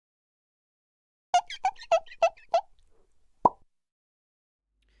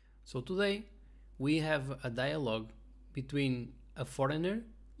So today we have a dialogue between a foreigner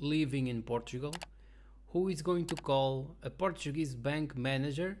living in Portugal who is going to call a Portuguese bank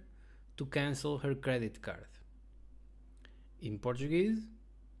manager to cancel her credit card. Em português,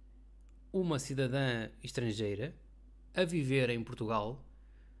 uma cidadã estrangeira a viver em Portugal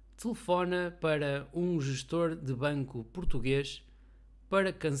telefona para um gestor de banco português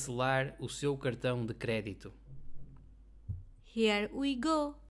para cancelar o seu cartão de crédito. Here we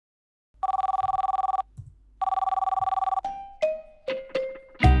go.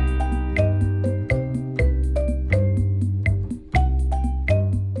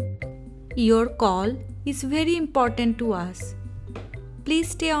 Your call is very important to us. Please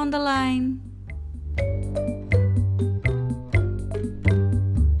stay on the line.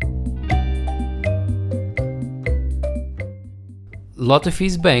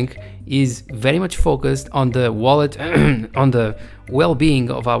 LottaFees Bank is very much focused on the wallet, on the well-being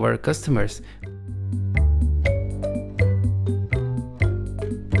of our customers.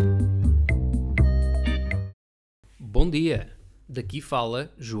 Bom dia! Daqui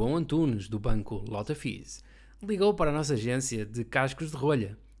fala João Antunes, do banco LottaFees. Ligou para a nossa agência de cascos de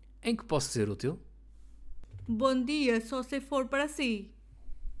rolha. Em que posso ser útil? Bom dia, só se for para si.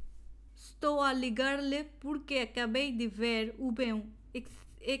 Estou a ligar-lhe porque acabei de ver o meu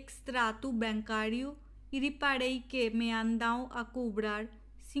extrato bancário e reparei que me andam a cobrar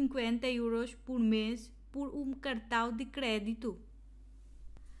 50 euros por mês por um cartão de crédito.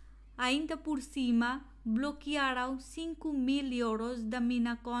 Ainda por cima, bloquearam 5.000 euros da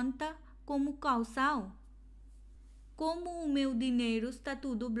minha conta como caução. Como o meu dinheiro está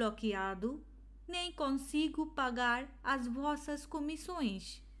tudo bloqueado, nem consigo pagar as vossas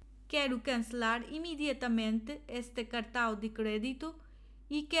comissões. Quero cancelar imediatamente este cartão de crédito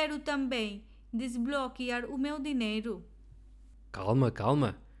e quero também desbloquear o meu dinheiro. Calma.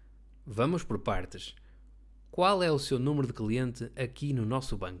 Vamos por partes. Qual é o seu número de cliente aqui no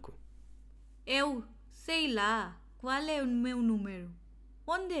nosso banco? Eu sei lá qual é o meu número.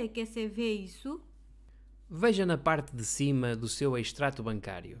 Onde é que se vê isso? Veja na parte de cima do seu extrato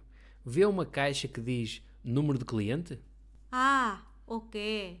bancário. Vê uma caixa que diz número de cliente? Ah,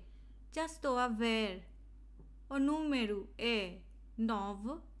 ok. Já estou a ver. O número é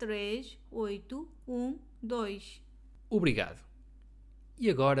 93812. Obrigado. E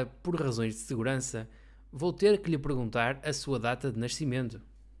agora, por razões de segurança, vou ter que lhe perguntar a sua data de nascimento.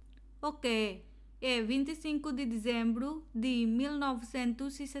 Ok, é 25 de dezembro de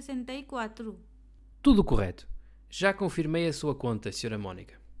 1964. Tudo correto. Já confirmei a sua conta, Sra.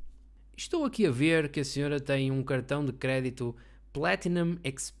 Manika. Estou aqui a ver que a senhora tem um cartão de crédito Platinum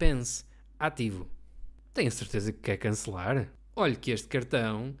Expense ativo. Tenho certeza que quer cancelar? Olhe que este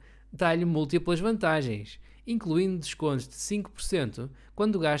cartão dá-lhe múltiplas vantagens, incluindo descontos de 5%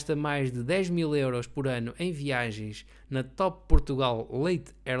 quando gasta mais de 10.000 euros por ano em viagens na Top Portugal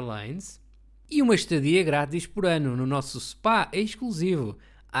Late Airlines e uma estadia grátis por ano no nosso spa exclusivo,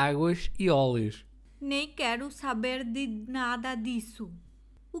 águas e óleos. Nem quero saber de nada disso.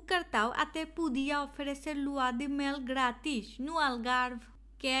 O cartão até podia oferecer lua de mel grátis no Algarve.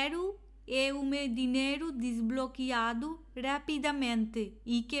 Quero o meu dinheiro desbloqueado rapidamente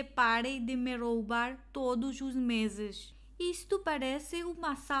e que pare de me roubar todos os meses. Isto parece um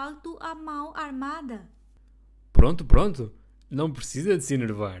assalto à mão armada. Pronto. Não precisa de se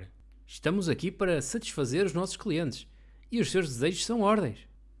enervar. Estamos aqui para satisfazer os nossos clientes e os seus desejos são ordens.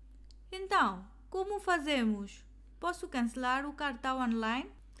 Então, como fazemos? Posso cancelar o cartão online?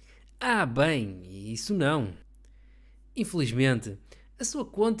 Ah, bem, isso não. Infelizmente, a sua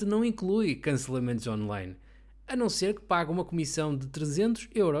conta não inclui cancelamentos online, a não ser que pague uma comissão de 300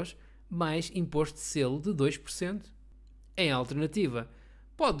 euros mais imposto de selo de 2%. Em alternativa,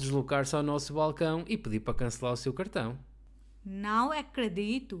 pode deslocar-se ao nosso balcão e pedir para cancelar o seu cartão. Não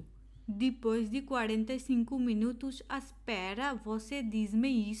acredito. Depois de 45 minutos à espera, você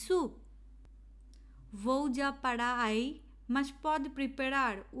diz-me isso? Vou já parar aí, mas pode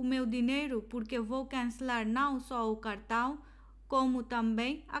preparar o meu dinheiro porque vou cancelar não só o cartão, como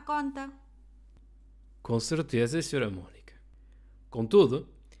também a conta. Com certeza, Sra. Manika. Contudo,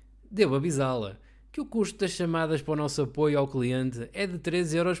 devo avisá-la que o custo das chamadas para o nosso apoio ao cliente é de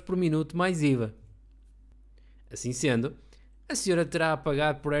 3 euros por minuto mais IVA. Assim sendo, a senhora terá a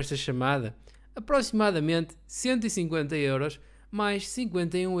pagar por esta chamada aproximadamente 150 euros mais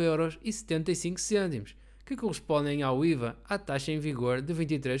 51 euros e 75 cêntimos, que correspondem ao IVA à taxa em vigor de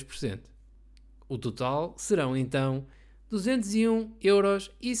 23%. O total serão então 201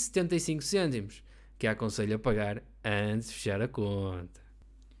 euros e 75 cêntimos, que aconselho a pagar antes de fechar a conta.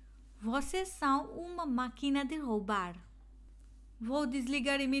 Vocês são uma máquina de roubar. Vou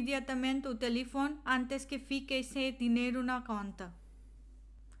desligar imediatamente o telefone antes que fique sem dinheiro na conta.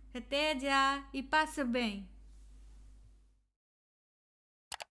 Até já e passa bem.